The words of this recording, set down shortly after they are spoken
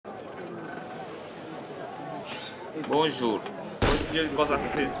Bonjour. Hogy cosa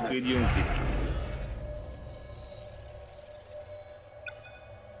szédjünk itt?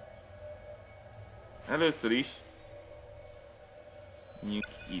 Először is nyik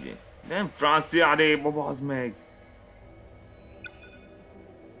ide. Nem franciádéba, bazd meg!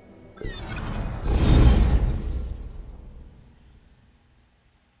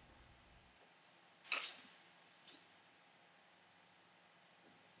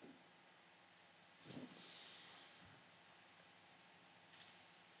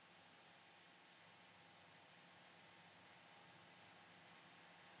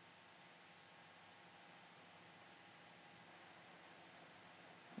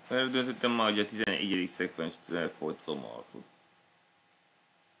 Eldöntöttem már, hogy a 11. szekvenstől folytatom a harcot.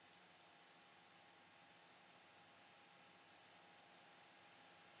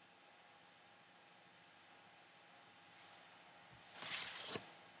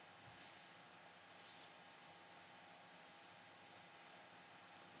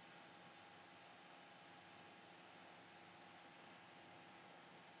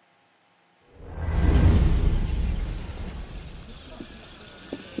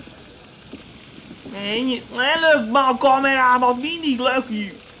 Ennyi, lök már a kamerámat, mindig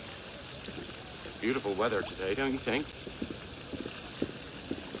lökjük! Beautiful weather today, don't you think?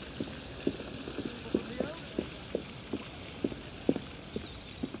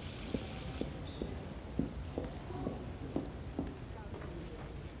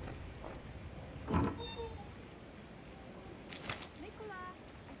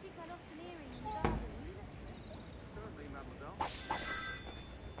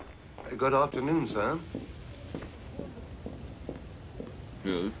 Good afternoon, sir.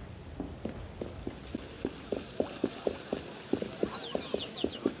 Good.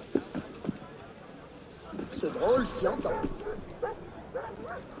 Ce drôle s'y entend.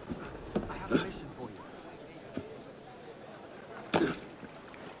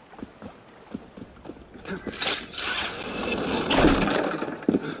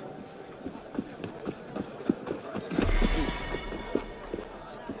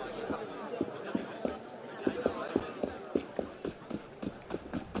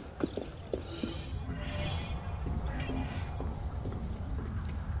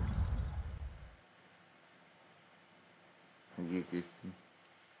 Megérkeztünk.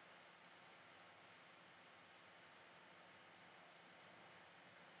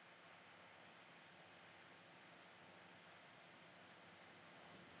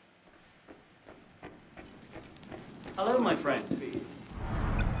 Hello, my friend.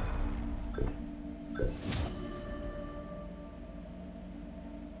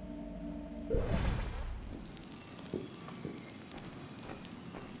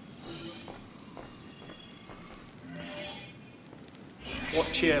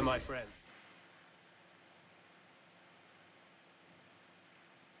 What cheer, my friend?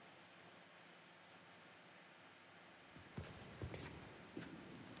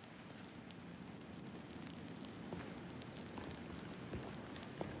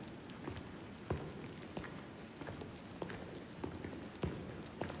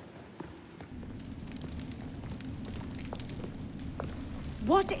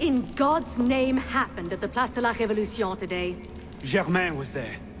 What in God's name happened at the Place de la Révolution today? Germain was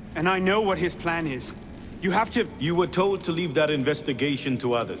there, and I know what his plan is. You have to... You were told to leave that investigation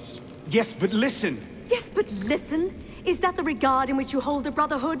to others. Yes, but listen! Yes, but listen! Is that the regard in which you hold the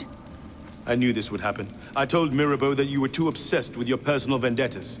Brotherhood? I knew this would happen. I told Mirabeau that you were too obsessed with your personal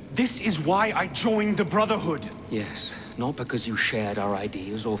vendettas. This is why I joined the Brotherhood! Yes, not because you shared our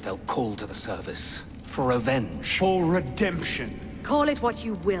ideas or felt called to the service. For revenge. For redemption. Call it what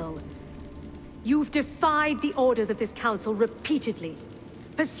you will. You've defied the orders of this council repeatedly,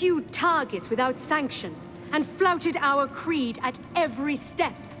 pursued targets without sanction, and flouted our creed at every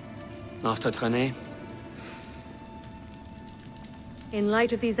step. Master Trenet? In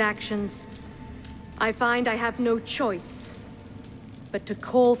light of these actions, I find I have no choice but to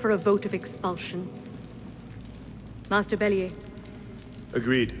call for a vote of expulsion. Master Bellier.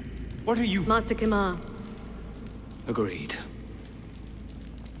 Agreed. What are you... Master Kimar. Agreed.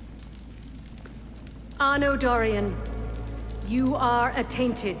 Arno Dorian, you are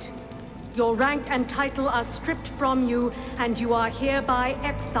attainted. Your rank and title are stripped from you, and you are hereby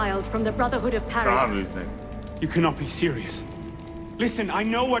exiled from the Brotherhood of Paris. You cannot be serious. Listen, I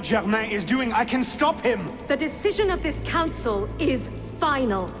know what Germain is doing. I can stop him! The decision of this council is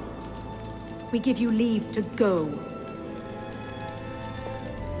final. We give you leave to go.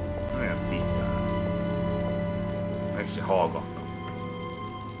 Olyan szívtelen. Meg se hallgatnak.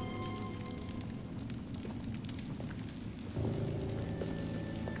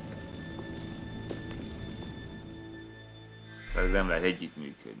 Tehát nem lehet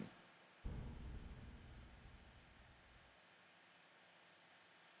együttműködni.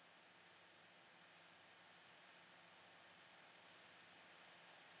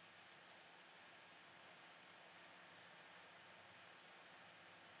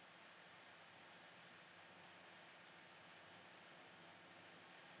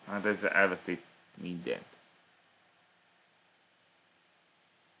 Hát ez elvesztett mindent.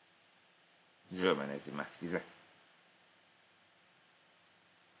 Zsömen ezért megfizet.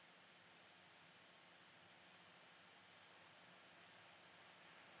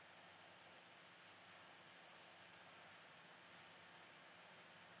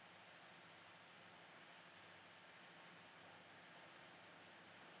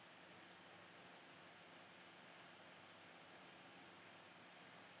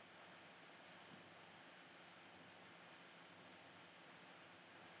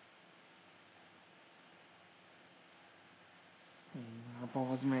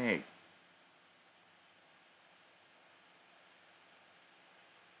 Bazd meg!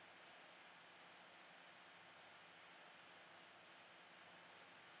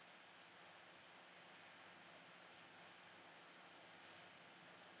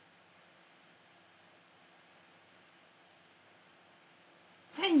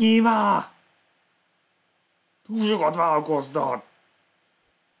 Ennyi már! Túl sokat vállalkoztat!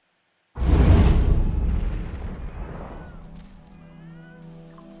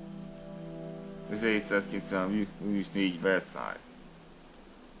 Ez 790 és 4 Versailles.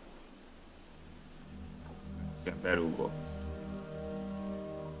 Igen, berúgott.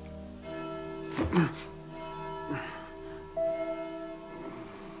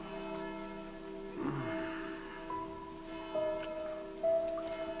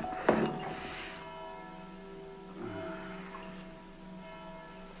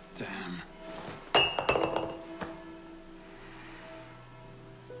 Damn.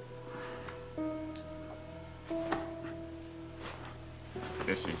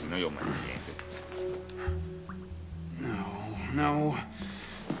 Tessék, nagyon messzire. No.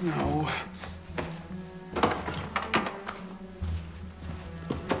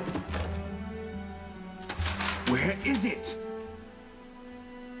 Where is it?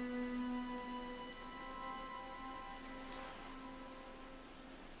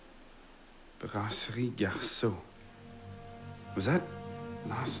 Brasserie Garceau. Was that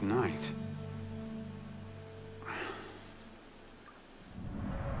last night?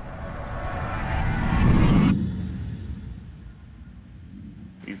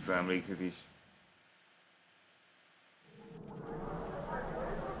 Visszaemlékezés.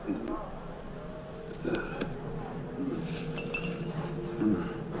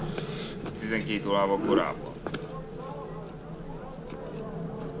 Tizenkét órával korábban.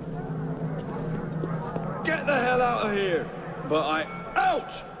 Get the hell out of here! But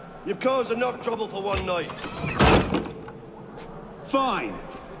Ouch! You've caused enough trouble for one night. fine.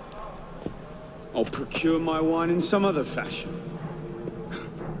 I'll procure my wine in some other fashion.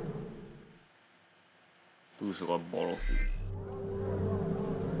 Túl sokat baloszik.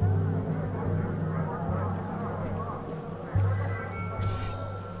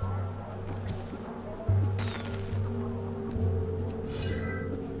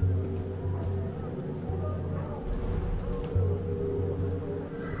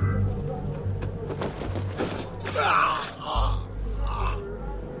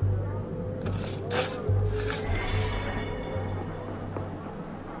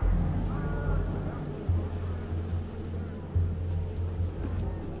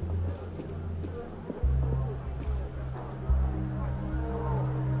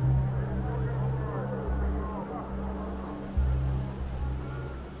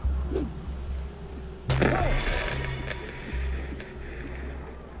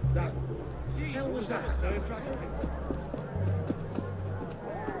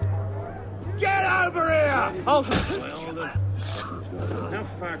 Get over here! How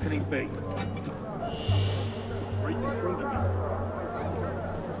far can he be? Right in front of me.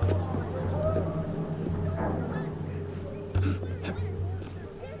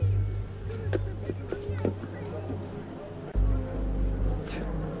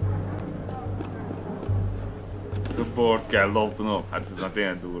 Support kell lopnom, hát ez már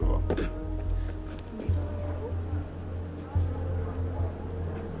tényleg durva.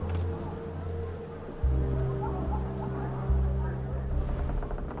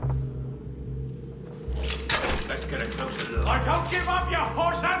 Let's get a closer look. I don't give up, you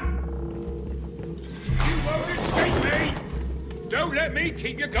whoreson! You won't escape me! Don't let me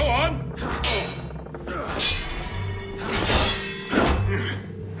keep you going!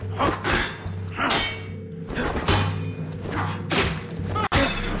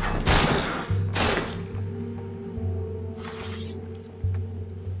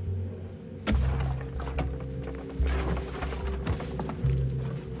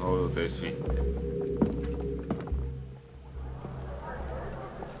 Fölött és vitte.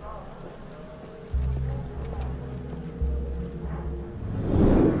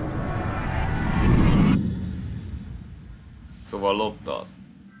 Szóval lopta azt.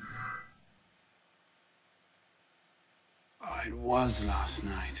 Oh, it was last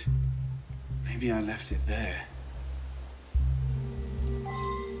night. Maybe I left it there.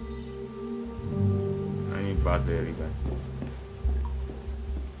 Ennyi bazéribe.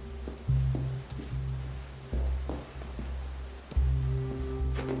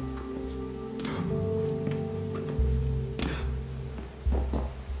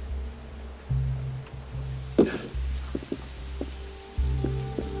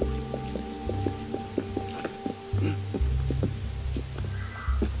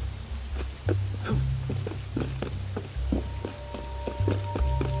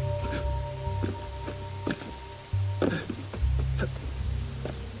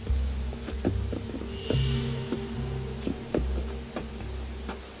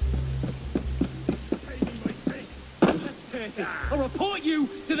 I'll report you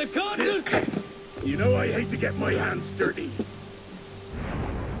to the council! You know I hate to get my hands dirty.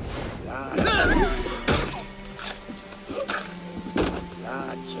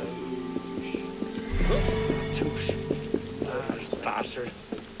 Touche. Bastard.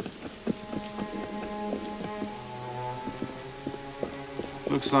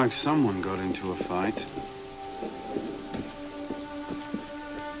 Looks like someone got into a fight.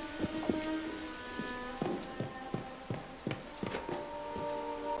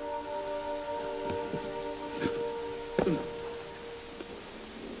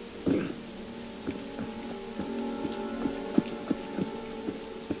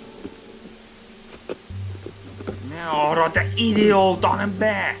 Ne arra, te idióta, nem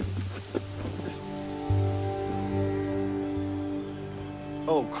be!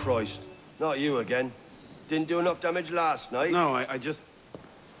 Oh, Christ. Not you again. Didn't do enough damage last night. No, I just...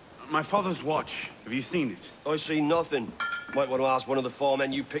 My father's watch. Have you seen it? I see nothing. Might want to ask one of the four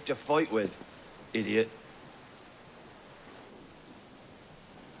men you picked a fight with. Idiot.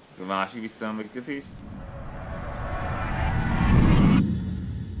 A másik visszaemlékezés.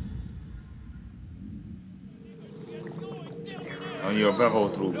 Annyira be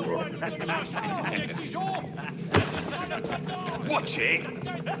volt rúgva. Watch it!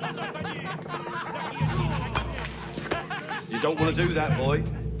 You don't want to do that, boy.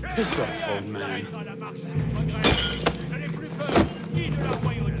 Piss off, old man.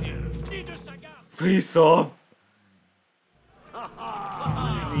 Piss off!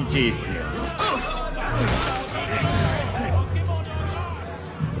 Nincs észre.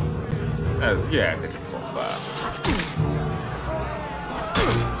 Ez gyertek hoppá.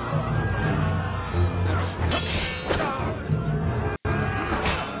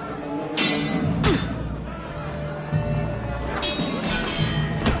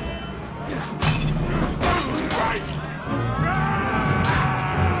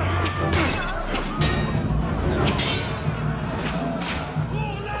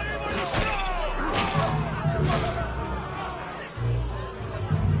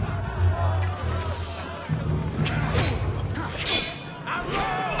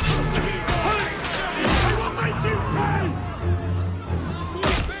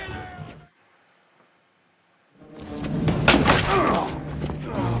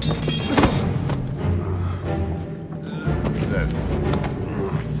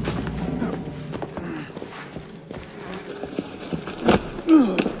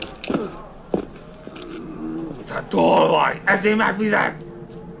 Te tolvaj! Ezért megfizetsz!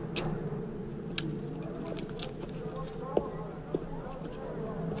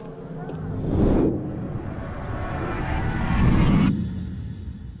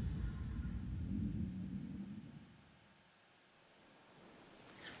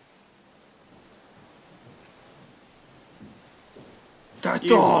 Te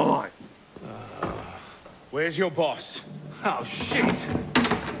tolvaj! Where's your boss? Oh, shit!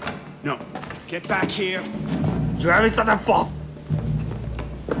 No. Get back here. Gyere vissza, te fasz!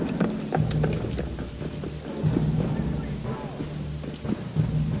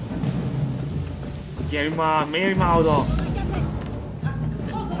 Gyere már, miért már oda?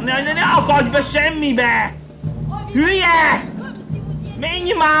 Ne akadj be semmibe! Hülye!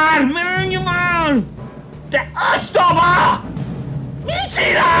 Menj már! Menj már! Te ostoba! Mit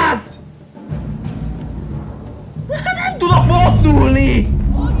csinálsz? Nem tudok mozdulni!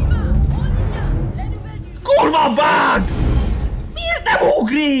 Kurva bug! Miért nem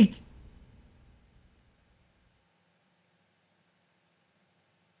ugrik?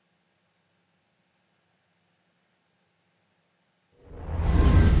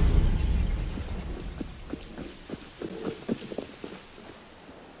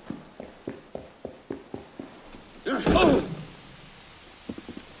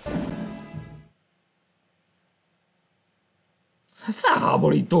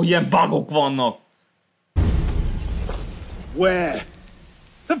 felháborító, ilyen bugok vannak. Where?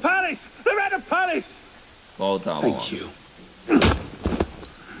 The palace! They're at the palace! Valótában. Thank you.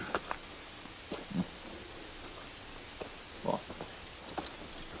 Basz.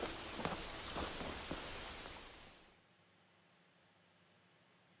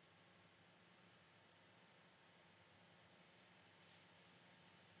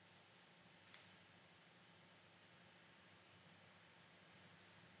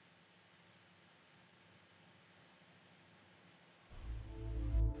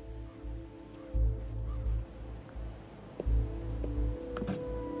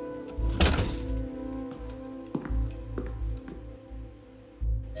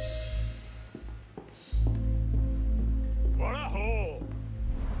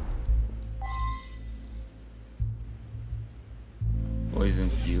 Poison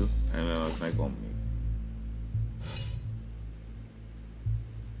kill, remélem az megvan még.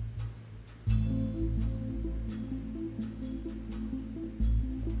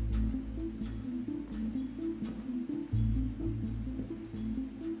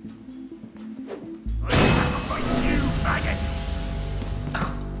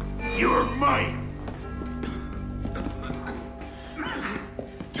 You're mine!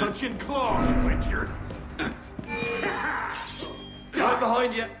 Touch and claw, Quencher. Right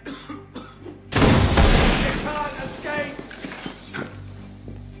behind you. You can't escape!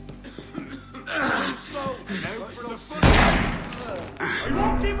 Too slow. Now for the foot. I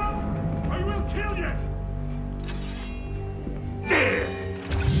won't give up! I will kill you! There!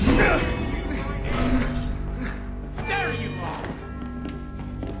 There you are!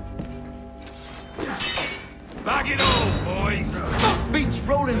 Back it on, boys! Beats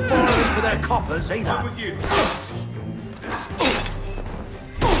rolling forwards for their coppers, ain't What it? with you?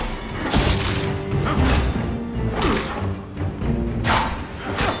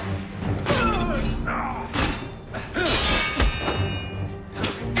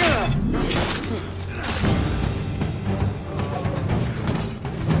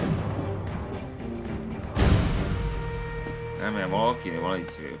 Remélem valakinél van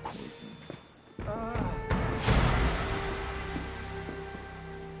egy poison.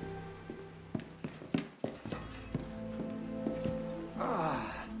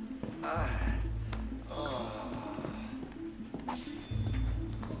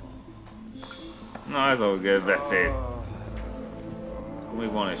 Na ez a beszéd.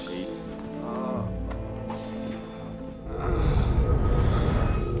 Még van esély.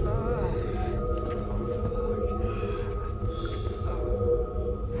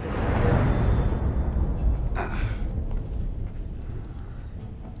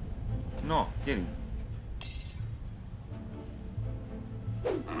 No, gyerünk.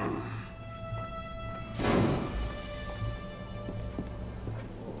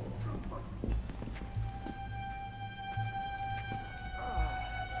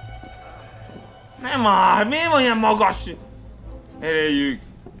 Nem már, miért van ilyen magas? Ereljük.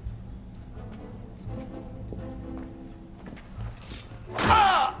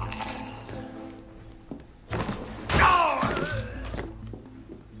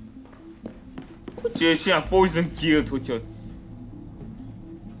 Hogy csinál poison kill-t, hogyha...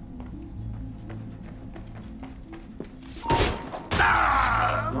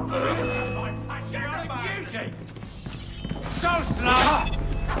 So slow!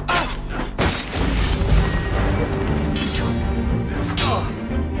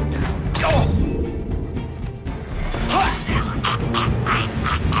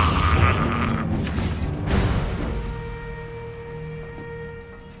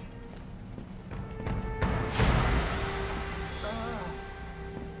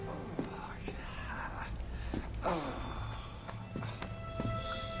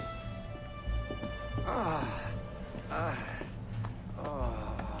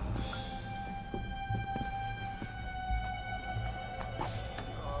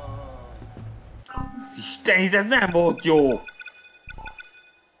 Isten, ez nem volt jó!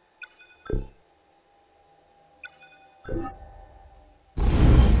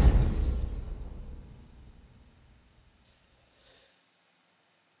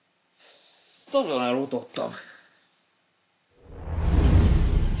 Nagyon elrotottam.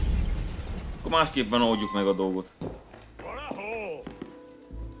 Akkor másképpen oldjuk meg a dolgot.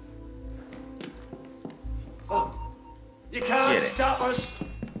 You can't stop us.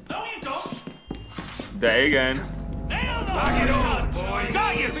 No, you don't! De igen. Back it on, boys!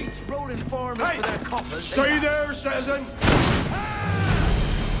 Got you! Beats rolling forwards for their coppers. Stay there, citizen.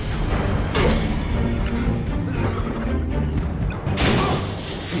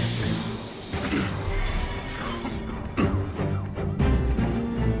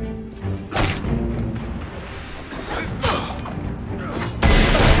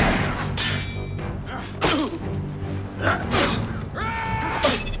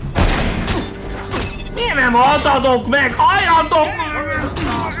 Nem haltatok meg! Halljatok!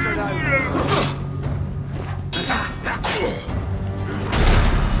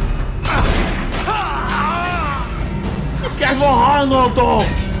 Miket van halnotok?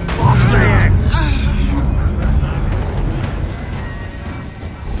 Basz meg!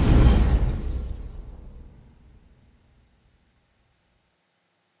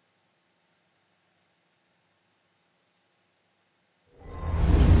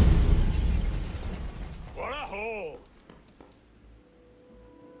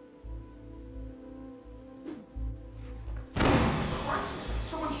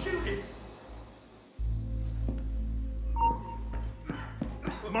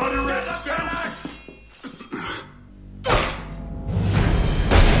 Moderate steps!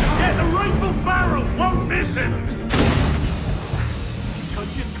 Get the rifle barrel! Won't miss him!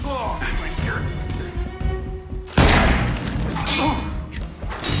 Touch your claw, Ranger!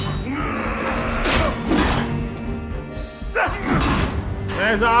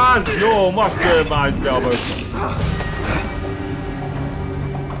 Ez az! Jó, most törmálj be a böcsön.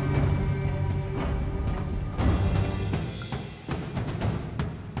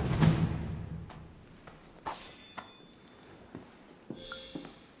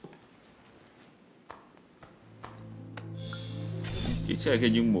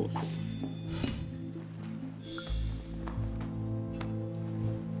 Cselekedjünk most.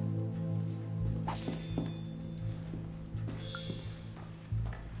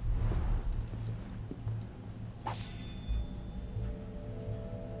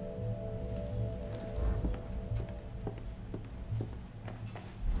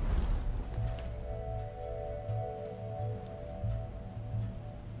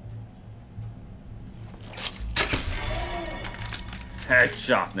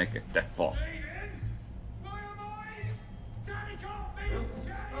 Headshot neked, te fasz!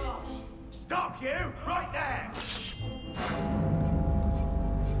 Stop you! Right there!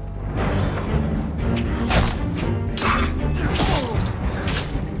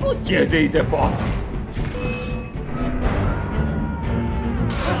 Hogy jöjj ide, basz!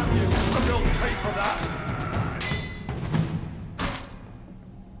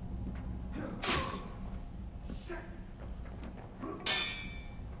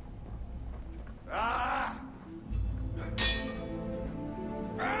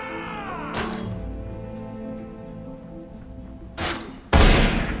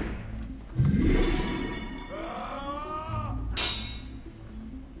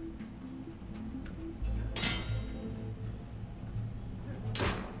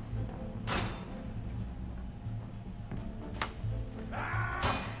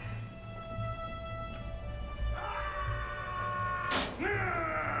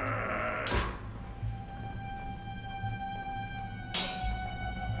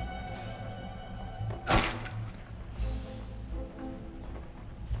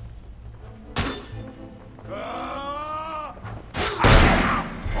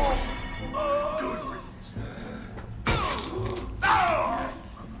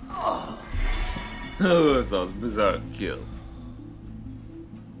 Ez az bizarre kill.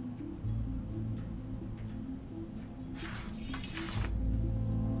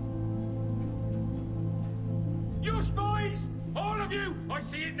 You spies! All of you! I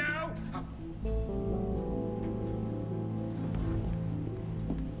see it now!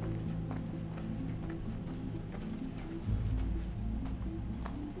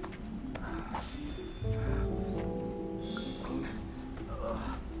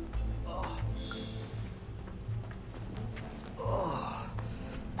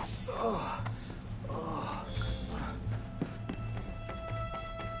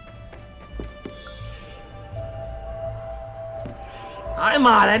 Állj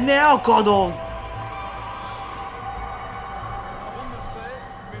már, ne akadom!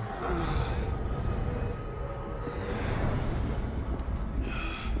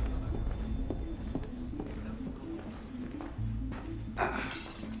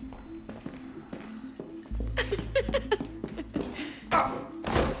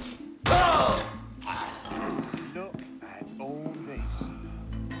 Look at all this.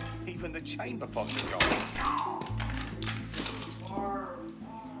 Even the chamber pots are gone.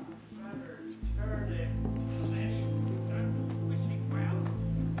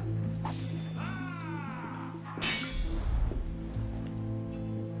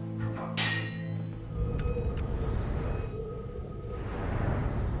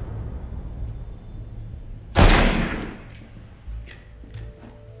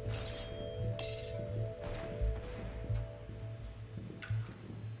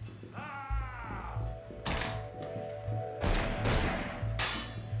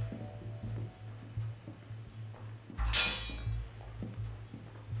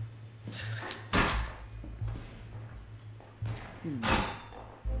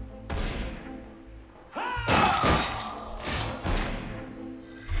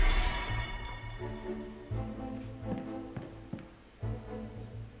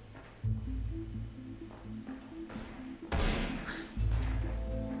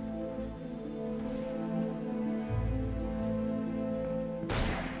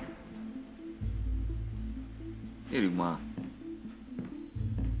 Gyerünk már!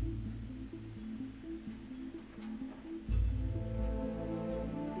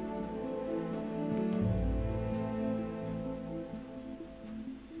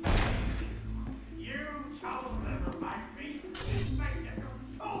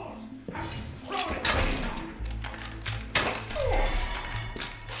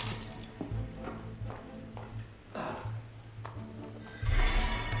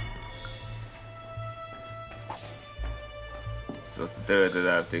 Azt a területet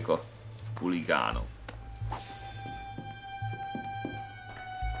elték a huligánok.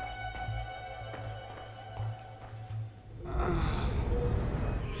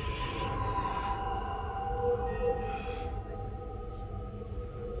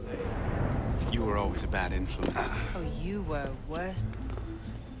 You were always a bad influence. Oh, you were worse.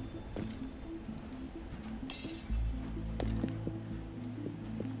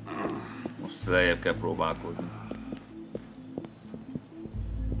 Most lejjebb kell próbálkozni.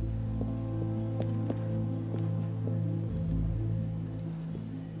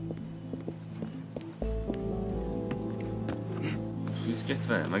 Süszkedsz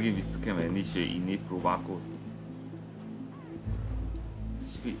vele? Megint vissza kell menni és innét próbálkozni. És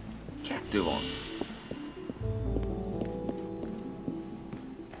így kettő van.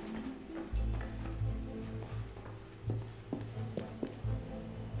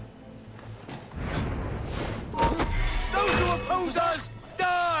 Those who oppose us,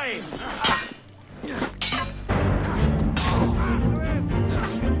 die!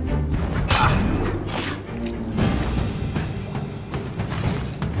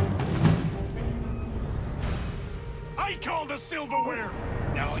 I call the silverware!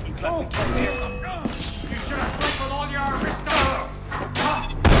 Now you let me come here. You should have played with all your aristo!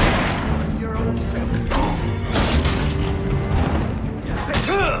 Your own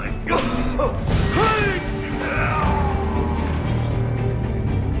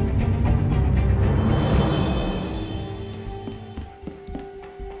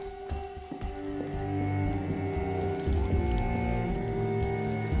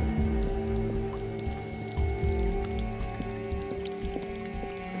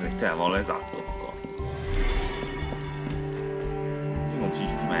Ezek tel van lezártokkal. Nyom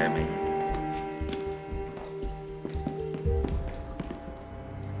sincs most már elmegyek.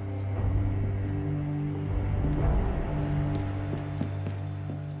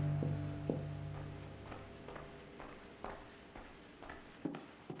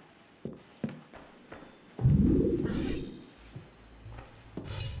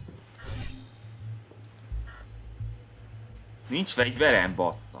 Nincs fegyverem,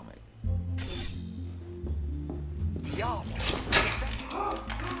 bassza meg.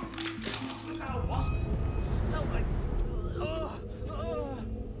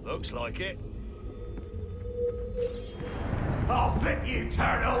 Looks like it. I'll flip you,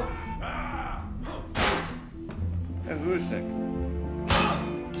 turtle! Ez újság.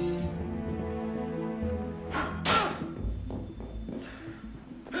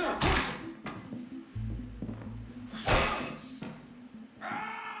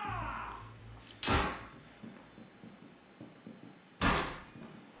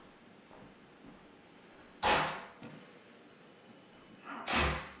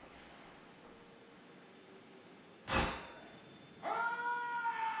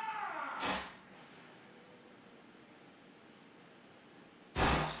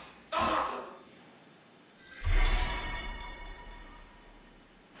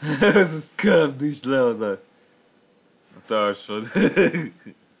 Ez a szkábd is le az a társad.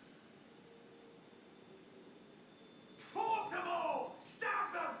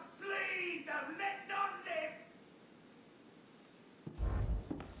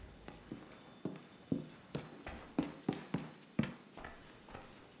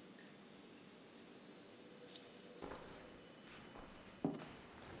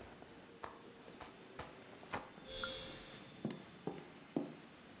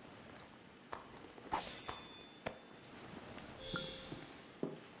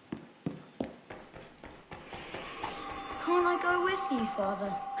 Can't I go with you,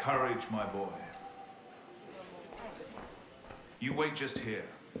 Father? Courage, my boy. You wait just here.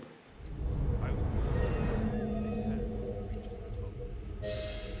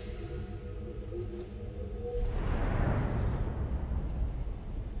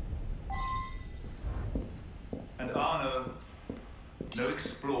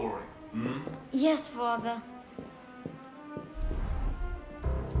 Yes, Father.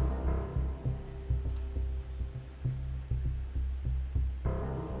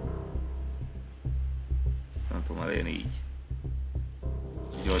 Ezt nem tudom elérni így.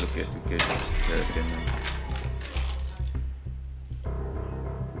 Így oda kértük és szeretném.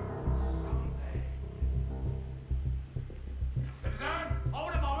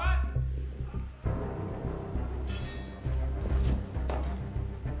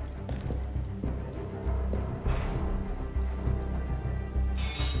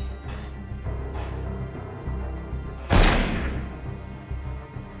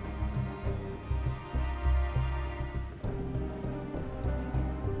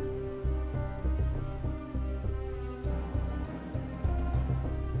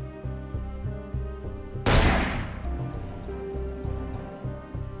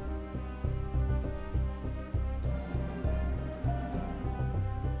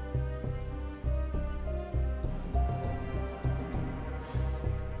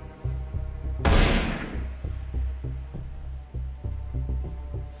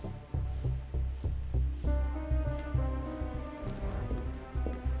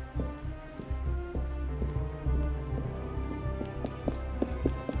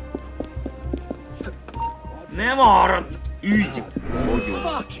 Nem arra ügy!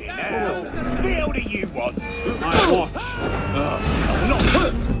 Fucking hell! The hell do you want? My watch. Not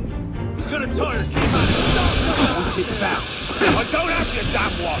was gonna tire you, man. I want it back. I don't have your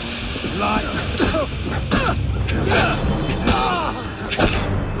damn watch.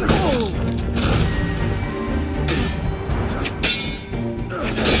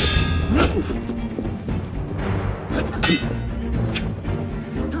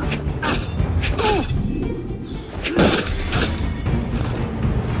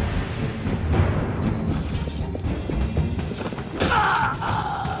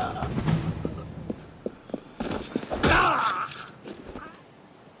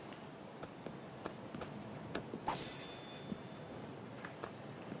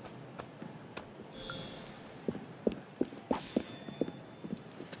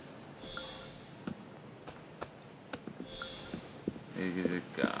 Még ezek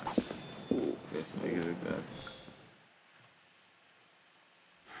gáz. Persze még ezek gáz.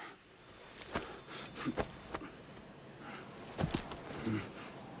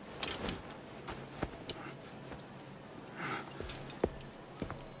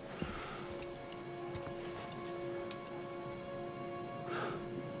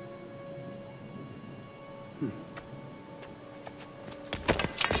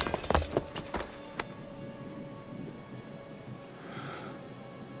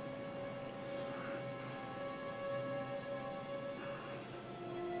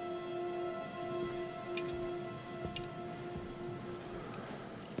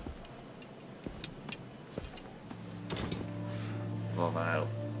 Várok.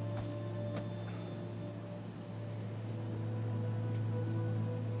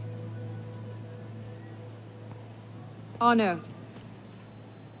 Arno.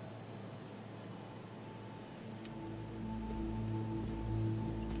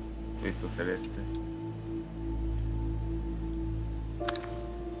 Visszaszerezte.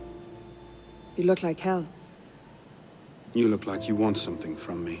 You look like hell. You look like you want something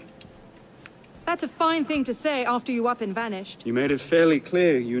from me. That's a fine thing to say after you up and vanished. You made it fairly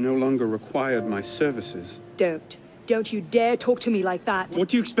clear you no longer required my services. Don't you dare talk to me like that. What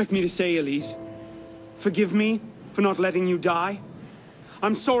do you expect me to say, Elise? Forgive me for not letting you die?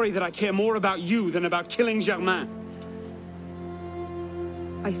 I'm sorry that I care more about you than about killing Germain.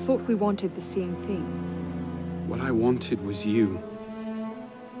 I thought we wanted the same thing. What I wanted was you.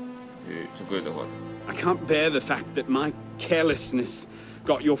 I can't bear the fact that my carelessness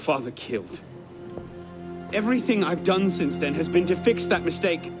got your father killed. Everything I've done since then has been to fix that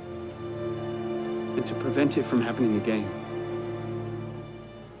mistake and to prevent it from happening again.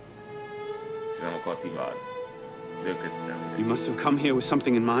 You must have come here with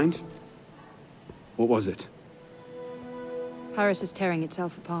something in mind. What was it? Paris is tearing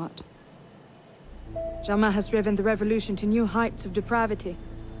itself apart. Germain has driven the revolution to new heights of depravity.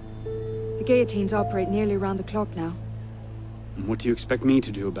 The guillotines operate nearly around the clock now. And what do you expect me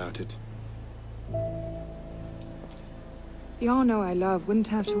to do about it? The Arno I love wouldn't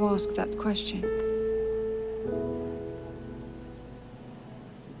have to ask that question.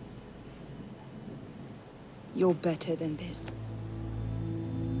 You're better than this.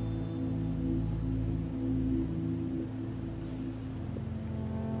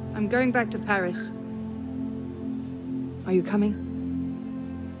 I'm going back to Paris. Are you coming?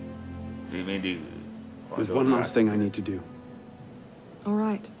 There's one last thing I need to do. All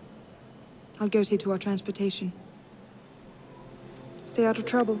right. I'll go see to our transportation. Stay out of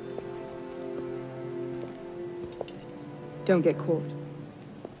trouble. Don't get caught.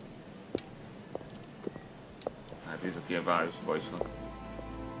 Hát nézzük ilyen városba is van.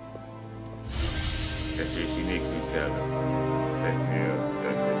 Esési nélkül kell összeszedni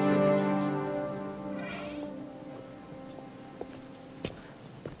az összetőlését.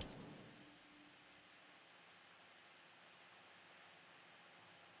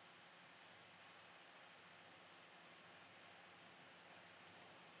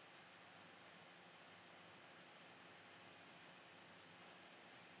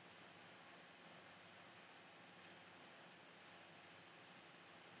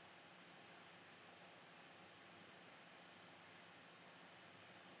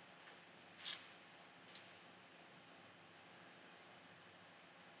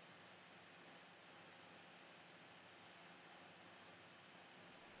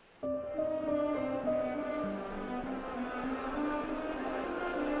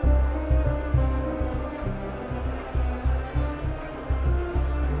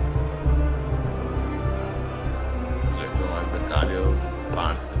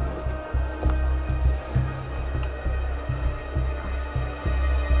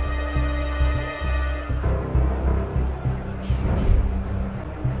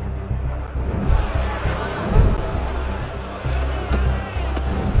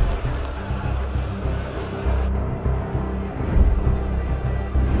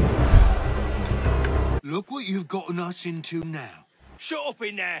 Look what you've gotten us into now. Shut up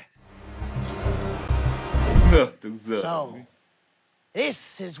in there! So,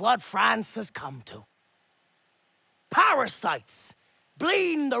 this is what France has come to. Parasites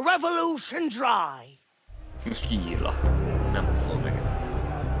bleeding the revolution dry. Most kinyírlak. Nem úszol meg ezt.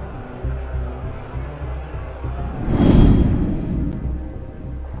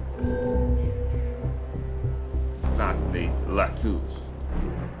 Assassinate La Touche.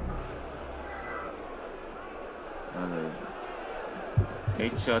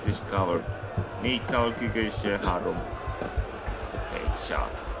 Headshot és cover. 4 cover kikötéssel 3.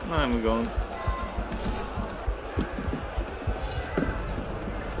 Headshot. Nem gond.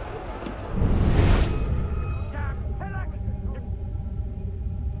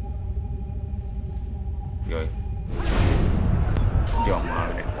 Jaj. Ugyan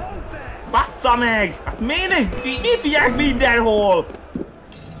már meg. Bassza meg! Hát miért figyelek mindenhol?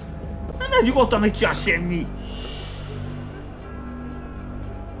 Nem ez nyugodtan meg csinál semmi.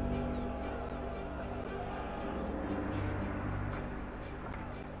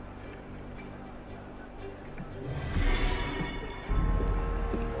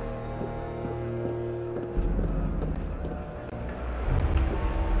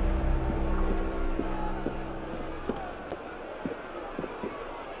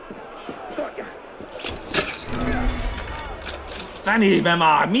 Fenébe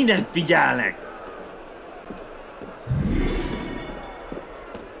már! Mindent figyelnek!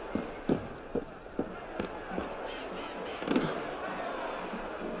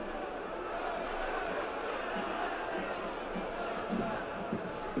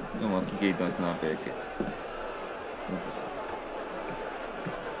 Jó, aki két használ a őket.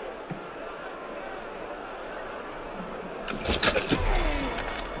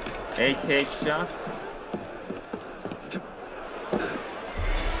 Egy headshot.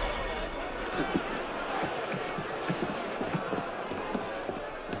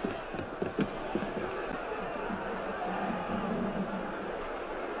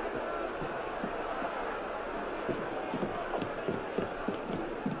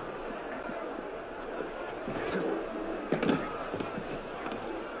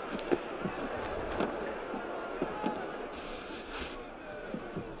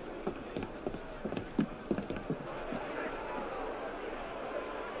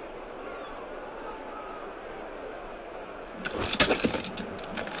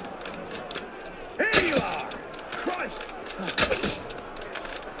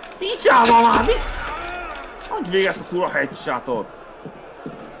 Picsába már! Mi? Hogy végezt a kurva headshotot?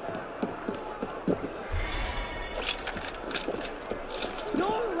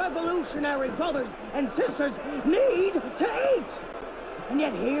 Your revolutionary brothers and sisters need to eat! And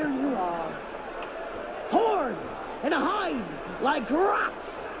yet here you are, horned in a hide like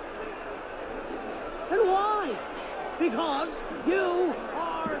rats! And why? Because you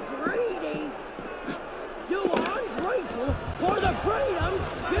are greedy! You are ungrateful for the freedoms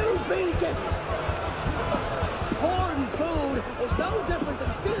you've been given! Hoarding food is no different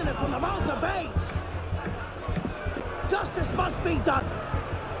than stealing it from the mouths of babes! Justice must be done!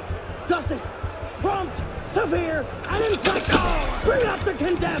 Justice, prompt, severe, and inflexible! Bring up the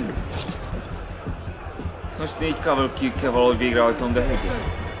condemned! Most 4 cover kill kell valahogy végrehajtom, de hogy?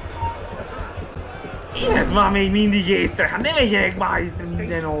 Én ezt már még mindig észre, hát ne vegyek már észre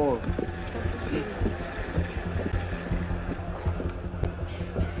mindenhol.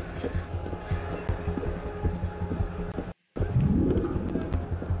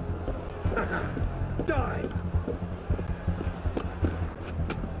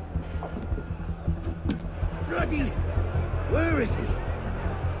 Bloody! Where is he?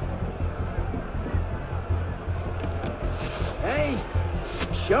 Hey!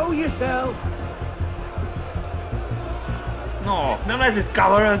 Show yourself! No, nem lehet ezt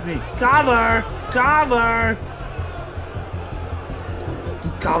coverezni! Cover! Cover!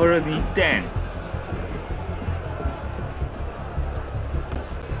 Tud coverezni itten!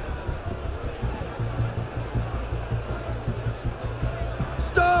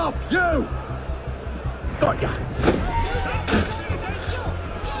 Stop! You! Got ya!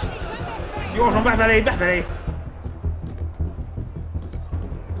 Gyorsan befelé, befelé!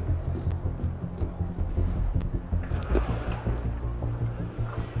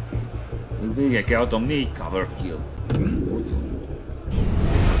 Végre kell adom 4 cover killt.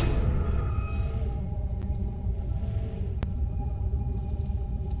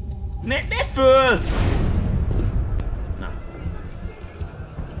 Ne föl! Na.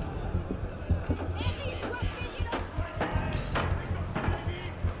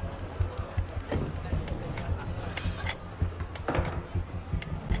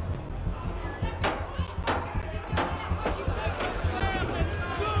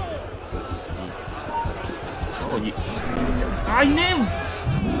 Aj, nem!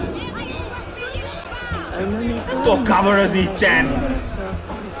 Nem tudok coverezni itten!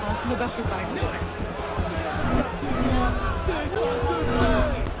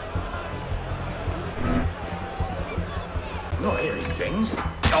 Not hearing things.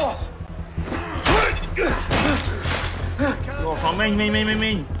 Gyorsan, menj!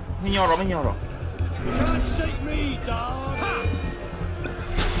 Menj arra! Can't shake me, dog!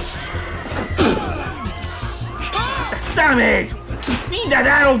 Te szemét! Mindent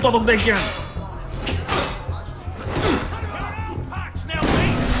elrontatok nekem!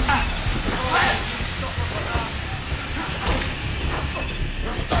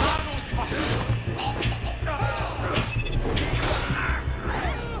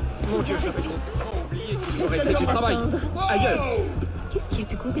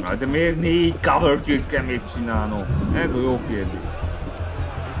 Hát de miért 4 cover killt kell még csinálnom? Ez a jó kérdés.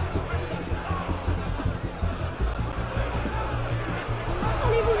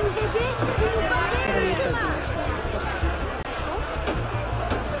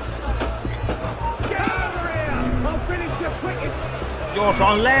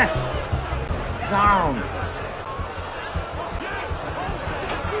 Gyorsan le! Down!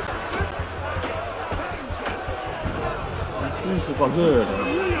 Túl sok a zöld.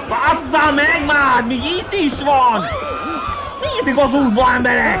 Basszál meg már! Még itt is van! Miért az útba,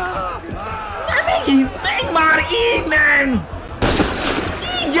 emberek? Nem megint! Menj már innen!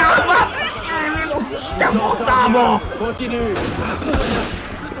 Így áll már! Az Isten faszába!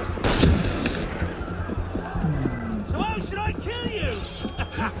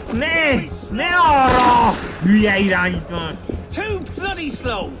 Ne arra! Hülye irányítás! Too bloody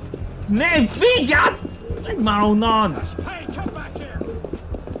slow! Ne, vigyázz! Menj már onnan!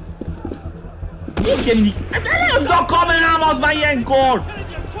 Miért kell mindig? Hát elejtsd a kamerámat már ilyenkor!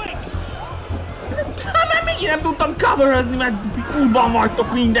 Hát mert megint nem tudtam coverezni, mert útban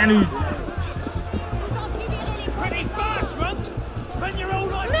vagytok mindenütt!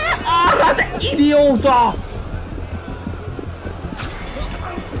 Ne arra, te idióta!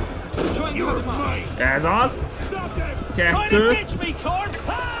 Ez az! 2!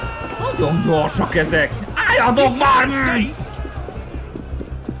 Nagyon gyorsak ezek! Álljatok már meg!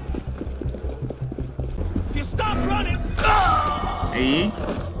 Így.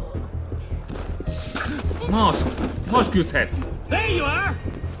 Most küzdhetsz!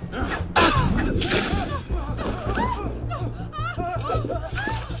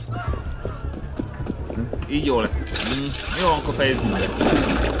 Így jó lesz. Jó, akkor fejezzük be.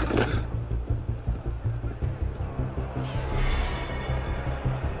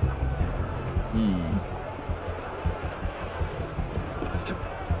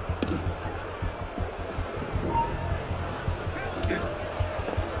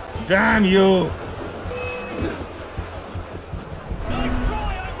 Damn you!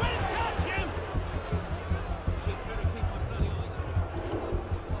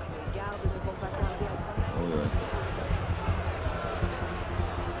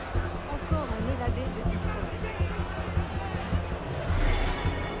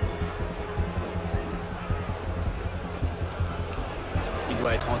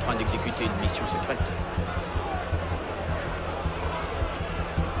 train d'exécuter une mission secrète.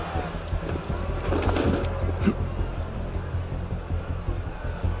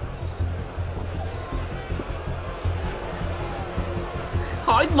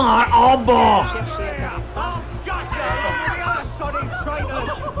 Hagyd már abba!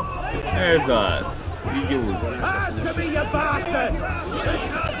 Ez az. Így úgy.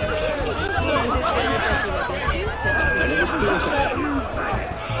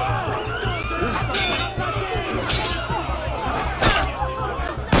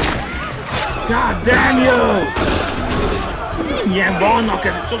 God damn you! Ilyen vannak,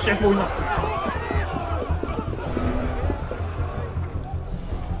 ezek sose fújnak.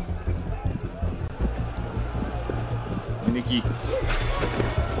 Mindenki.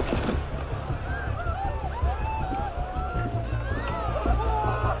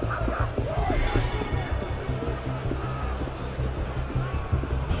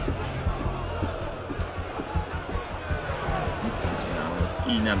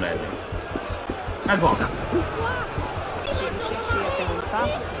 Így nem lehet. Megvan!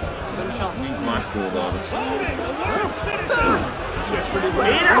 Nincs más oldal.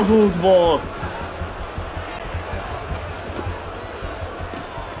 Félre az útból!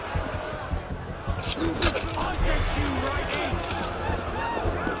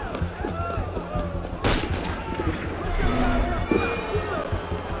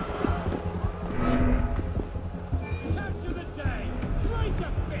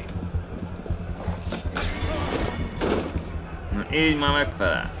 Így már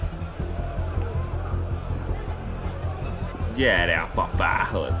megfelel. Gyere a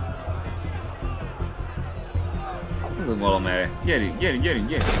papához. Azok valamerre. Gyerünk, gyerünk, gyerünk,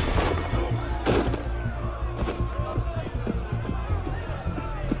 gyerünk.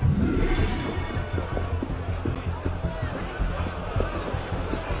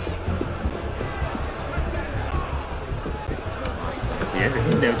 Bassza, ezek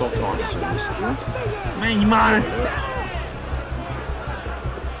mindenütt ott van. Menj már!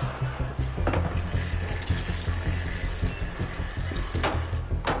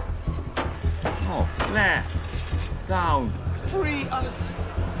 Le! Down! Free us!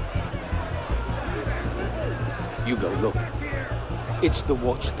 You go look. It's the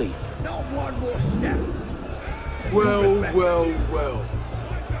watch thief. Not one more step! Well, well, well.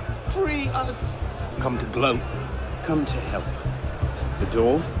 Free us! Come to gloat. Come to help. The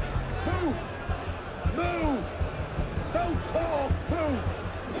door? Move! Move! Don't talk! Move!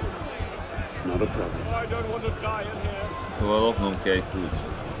 Not a problem. I don't want to die in here. Szóval lopnom kell egy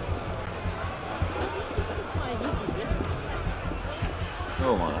kulcsot.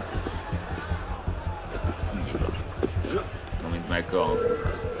 Jó van, hát is. Na, mint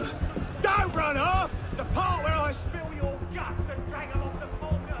meghalkult. Don't run off! The part where I spill your guts and drag them off the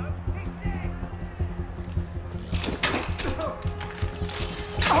folder is there!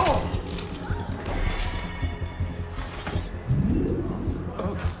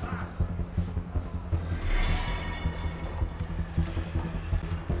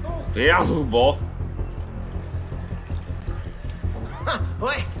 Félj az útból!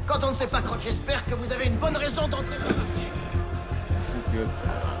 Ouais, quand on ne sait pas quand, j'espère que vous avez une bonne raison d'entrer.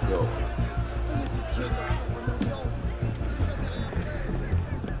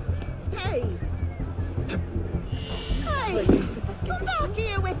 Hey! Hey! Come back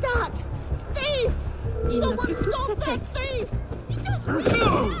here with that! Thief! Someone stop that thief! He just ran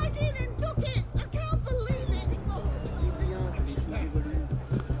in and took it! I can't believe it!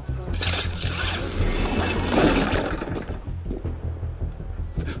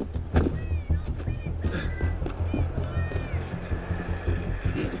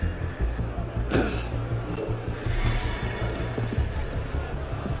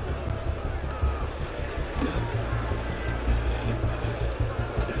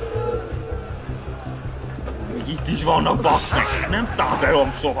 Itt is vannak, bassz meg! Nem száll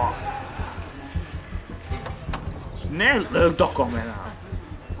belom soha! És ne lögd a kamerát!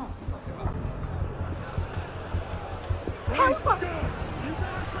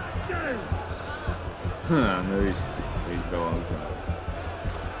 Ő is be van hozzá.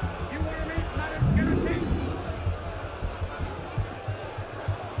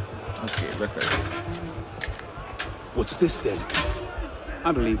 Oké, befejezem. What's this then?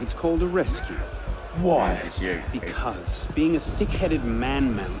 I believe it's called a rescue. Why? Because being a thick-headed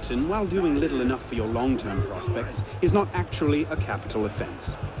man-mountain while doing little enough for your long-term prospects is not actually a capital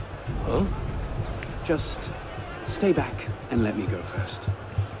offense. Huh? Just stay back and let me go first.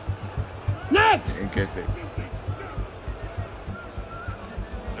 Next! Elkezdték.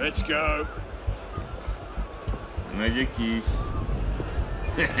 Let's go. Megyek is.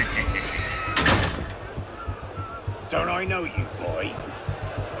 Don't I know you, boy?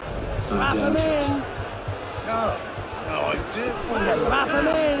 Strap him in. No, I do. Strap him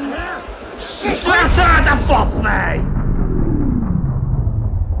in. Strap the boss, mate!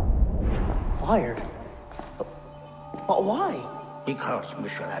 Fired? But why? Because,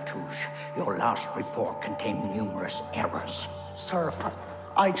 Monsieur Latouche, your last report contained numerous errors. Sir,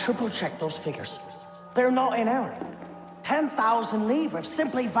 I triple-checked those figures. They're not in error. 10,000 livres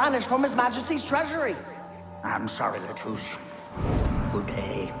simply vanished from His Majesty's treasury. I'm sorry, Latouche. Good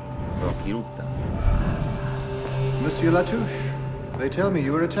day. Monsieur Latouche, they tell me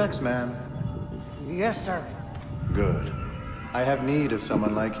you are a taxman. Yes, sir. Good. I have need of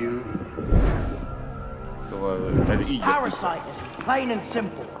someone like you. Parasites, plain and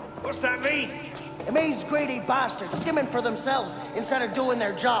simple. What's that mean? It means greedy bastards skimming for themselves instead of doing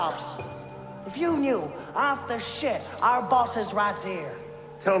their jobs. If you knew half the shit our bosses rats here.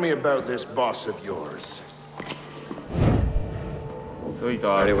 Tell me about this boss of yours.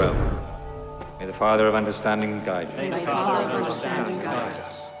 Very well. May the Father of Understanding guide you. May the Father of Understanding guide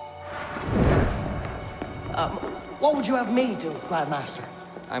us. What would you have me do, Grandmaster?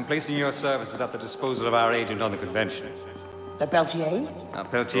 I'm placing your services at the disposal of our agent on the convention. Le Peltier? Now,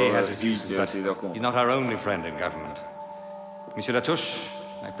 Peltier has his uses, but he's not our only friend in government. Monsieur Latouche,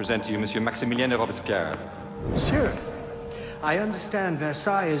 I present to you Monsieur Maximilien de Robespierre. Monsieur, I understand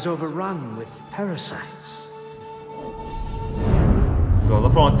Versailles is overrun with parasites. Szóval az a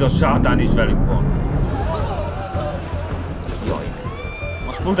francia sátán is velük van. Jaj.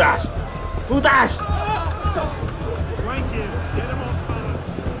 Most futás! Futás!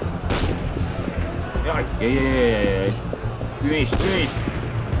 Jaj, jaj. Tűnés.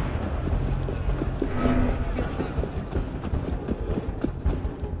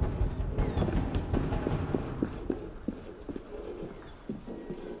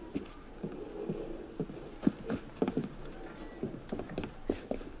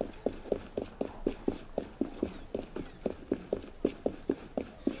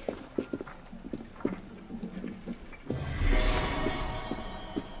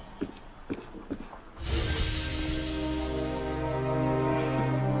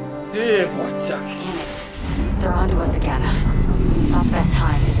 Damn it. They're onto us again. It's not the best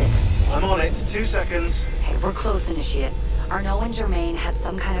time, is it? I'm on it. 2 seconds. Hey, we're close, Initiate. Arnaud and Germain had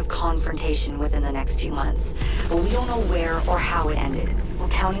some kind of confrontation within the next few months, but we don't know where or how it ended. We're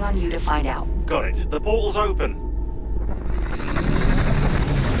counting on you to find out. Got it. The portal's open.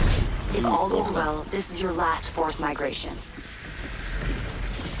 If all goes well, this is your last forced migration.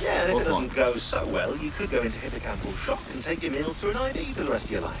 Yeah, and if it doesn't go so well, you could go into hippocampal shock and take your meals through an IV for the rest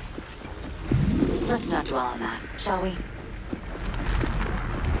of your life. Let's not dwell on that, shall we?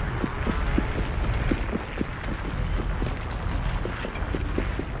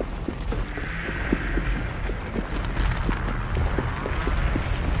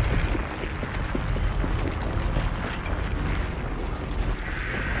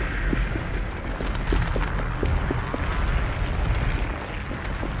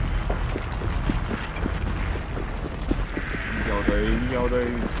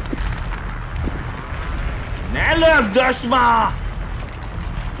 Ne lögdös már!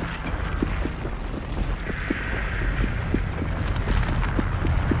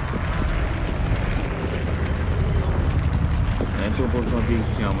 Nem tudom pontosan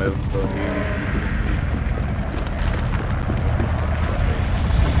végigcsinálom ezt a hővészét.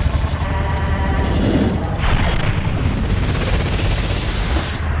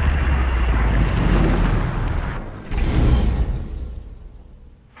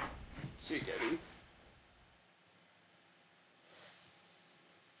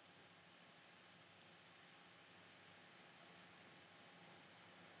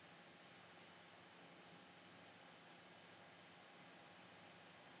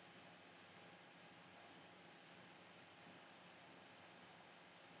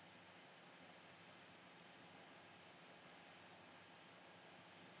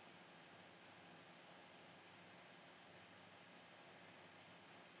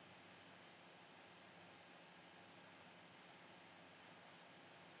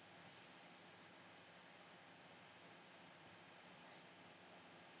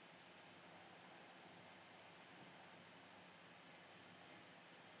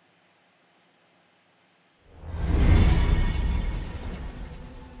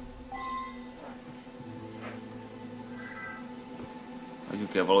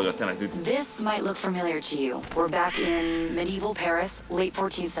 This might look familiar to you. We're back in medieval Paris, late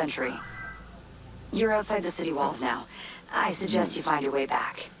 14th century. You're outside the city walls now. I suggest you find your way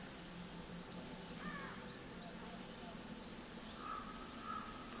back.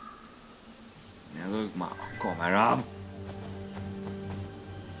 Lőd már a kamerám!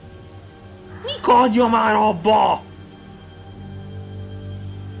 Mikadja már abba!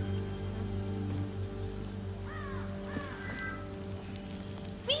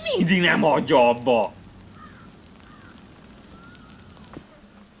 Mi mindig nem adja abba?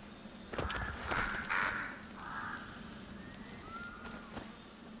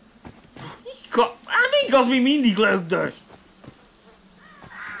 Még az még mindig lögdös!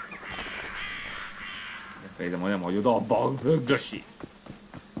 Fejlem, hogy nem hagyod abba a lögdösét.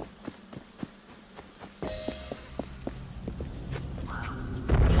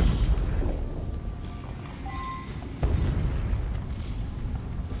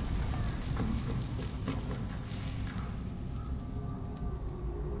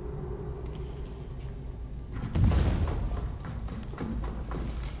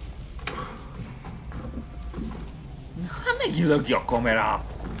 Megint lögj a kamerám!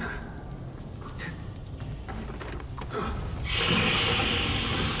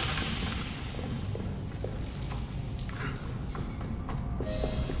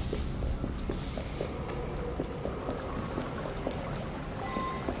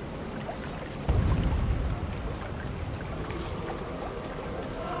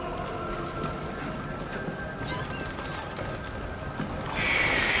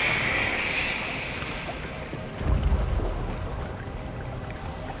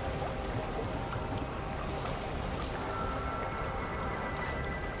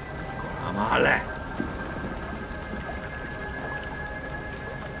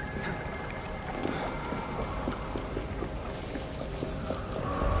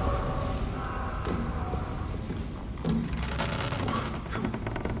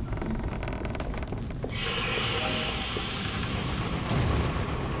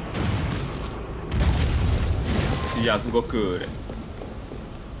 Vigyázzunk a körre.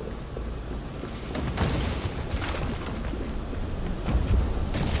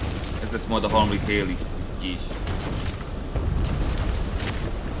 Ez lesz majd a harmadik hélisztítjés.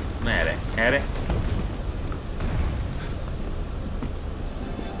 Merre? Erre?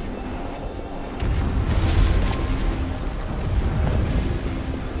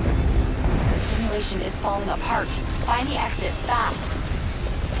 The simulation is falling apart. Find the exit fast.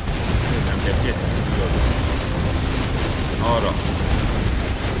 Nem kell sietni. Arra.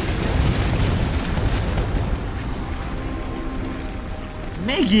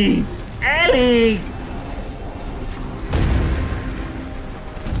 Megint! Elég!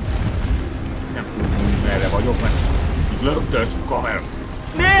 Nem tudom, merre vagyok, mert így lögdös a kamera.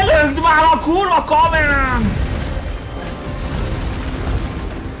 Ne lögd már a kurva kamerám!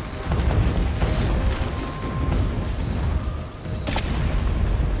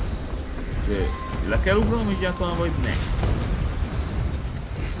 De le kell ugranom egyáltalán, vagy ne?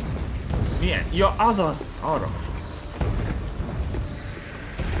 Milyen? Ja, az a... arra.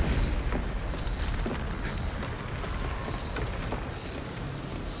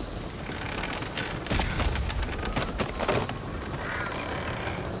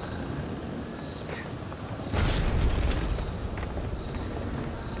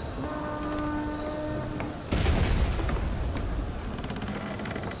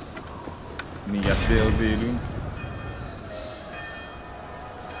 Mindjárt célzélünk.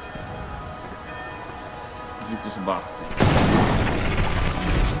 Biztos Basti.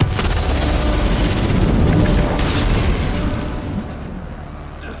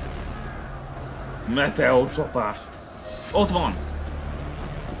 Meteor csapás. Ott van.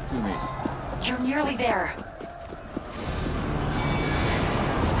 Tűnész. You're nearly there.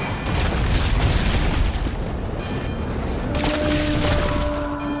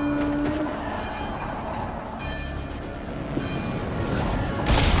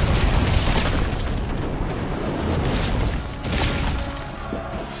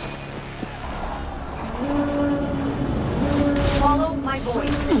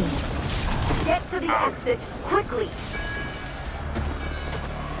 Exit quickly.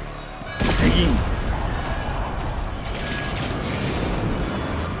 Megint.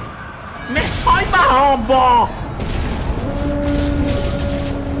 Ne hagyd már abba!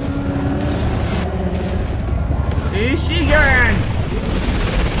 És igen!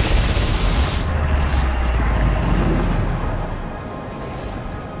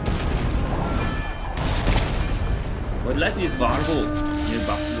 Vagy lehet, hogy ez várva? Miért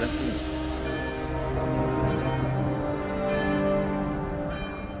Basti lett volna?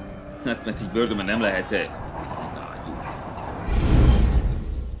 Hát, mert így bőrdömen nem lehet-e?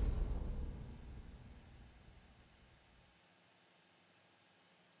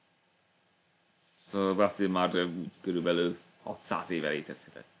 Szóval Basti már körülbelül 600 éve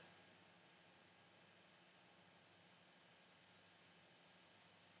létezhetett.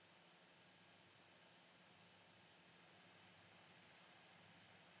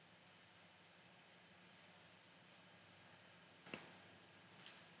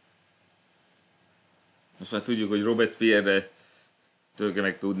 Most már tudjuk, hogy Robespierre tőke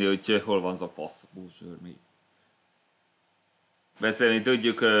meg tudni, hogy hol van az a fasz. Búsőrmény. Beszélni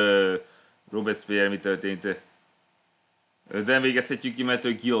tudjuk Robespierre mi történt. De nem végezhetjük ki, mert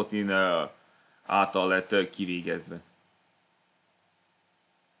ő guillotine által lett kivégezve.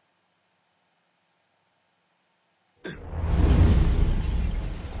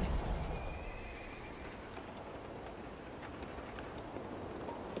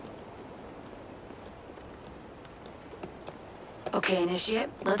 Okay, initiate,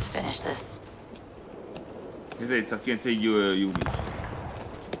 let's finish this. 1791. július.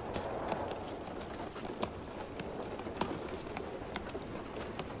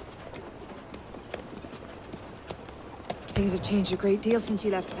 Things have changed a great deal since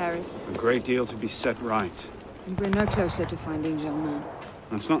you left Paris. A great deal to be set right. And we're no closer to finding Germain.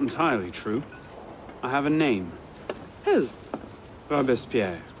 That's not entirely true. I have a name. Who?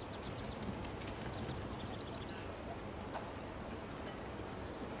 Robespierre.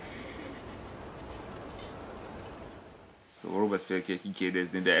 Szóval Robespierre kell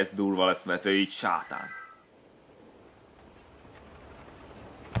kikérdezni, de ez durva lesz, mert ő így sátán.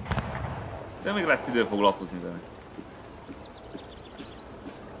 De még lesz idő foglalkozni vele.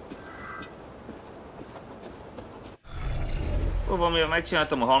 Szóval mivel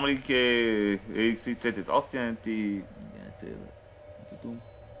megcsináltam a harmadik szintet, ez azt jelenti... Nem tudom.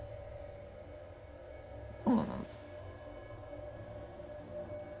 Hol van az?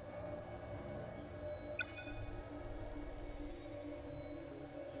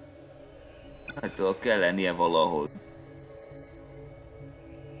 Hát kell lennie valahol.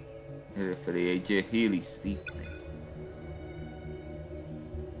 Előfelé egy Haley Streetnek.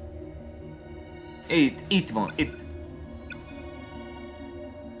 Itt van, itt.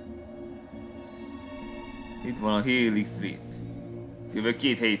 Itt van a Haley Street. Jövő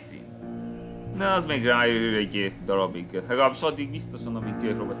 2 helyszín. De az még rájön egy darabig. Legalábbis addig biztosan,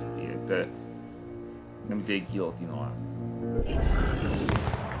 amíg Robespierre-t nem így guillotinál.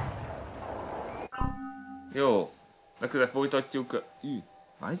 Jó, legközelebb folytatjuk.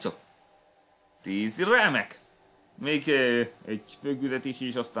 Várj csak. 10 remek! Még egy főküldetés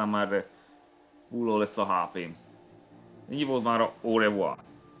is, aztán már full lesz a HP-m. Ennyi volt már a Au revoir.